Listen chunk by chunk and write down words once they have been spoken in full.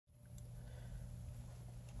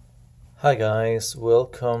Hi guys,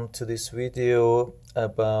 welcome to this video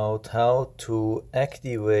about how to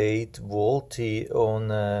activate VoLTE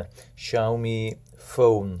on a Xiaomi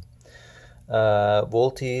phone.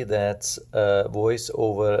 VoLTE, that's voice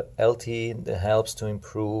over LTE, that helps to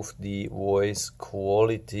improve the voice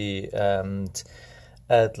quality, and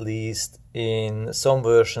at least in some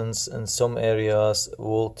versions and some areas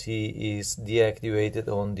VoLTE is deactivated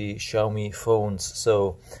on the Xiaomi phones.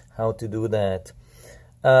 So how to do that?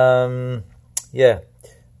 How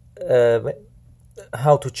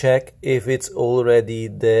to check if it's already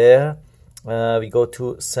there. We go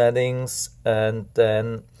to settings and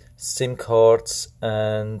then SIM cards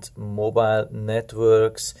and mobile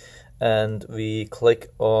networks, and we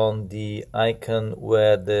click on the icon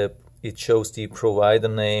where it shows the provider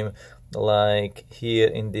name, like here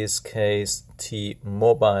in this case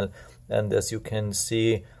T-Mobile, and as you can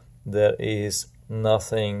see there is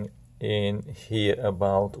nothing in here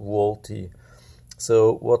about VoLTE.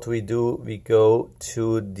 So what we do, we go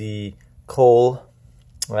to the call,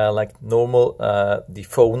 like normal, the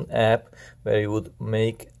phone app where you would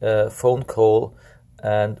make a phone call,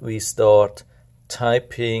 and we start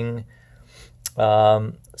typing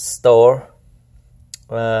star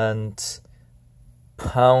and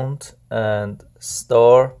pound and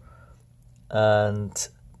star and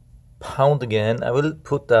pound again. I will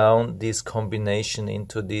put down this combination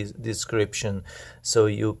into the description so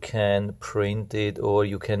you can print it or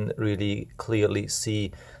you can really clearly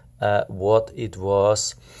see what it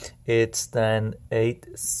was. It's then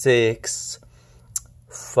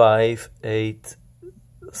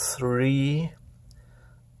 86583.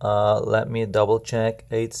 Let me double check.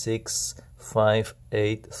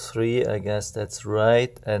 86583, I guess that's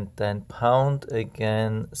right, and then pound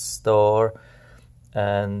again, star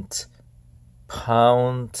and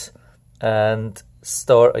pound and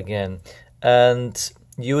star again. And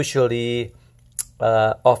usually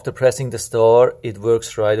after pressing the star it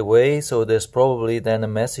works right away, so there's probably then a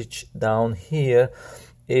message down here.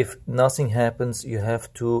 If nothing happens, you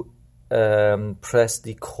have to press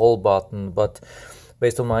the call button, but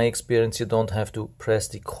based on my experience you don't have to press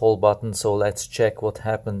the call button. So let's check what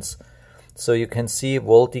happens. So you can see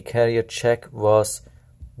VoLTE carrier check was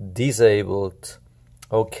disabled.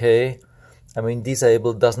 Okay, I mean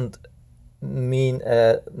disabled doesn't mean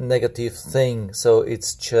a negative thing, so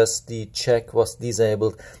it's just the check was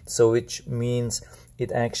disabled, so which means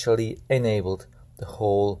it actually enabled the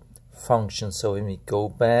whole function. So when we go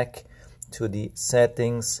back to the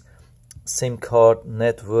settings, SIM card,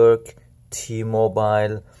 network,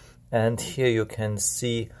 T-Mobile, and here you can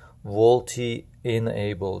see VoLTE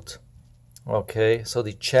enabled. Okay, so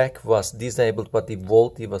the check was disabled but the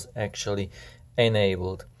VoLTE was actually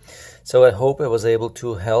enabled. So I hope I was able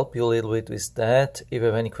to help you a little bit with that. If you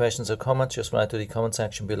have any questions or comments, just write to the comment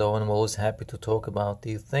section below, and I'm always happy to talk about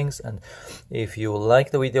these things. And if you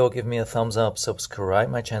like the video, give me a thumbs up, subscribe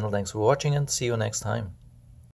my channel. Thanks for watching, and see you next time.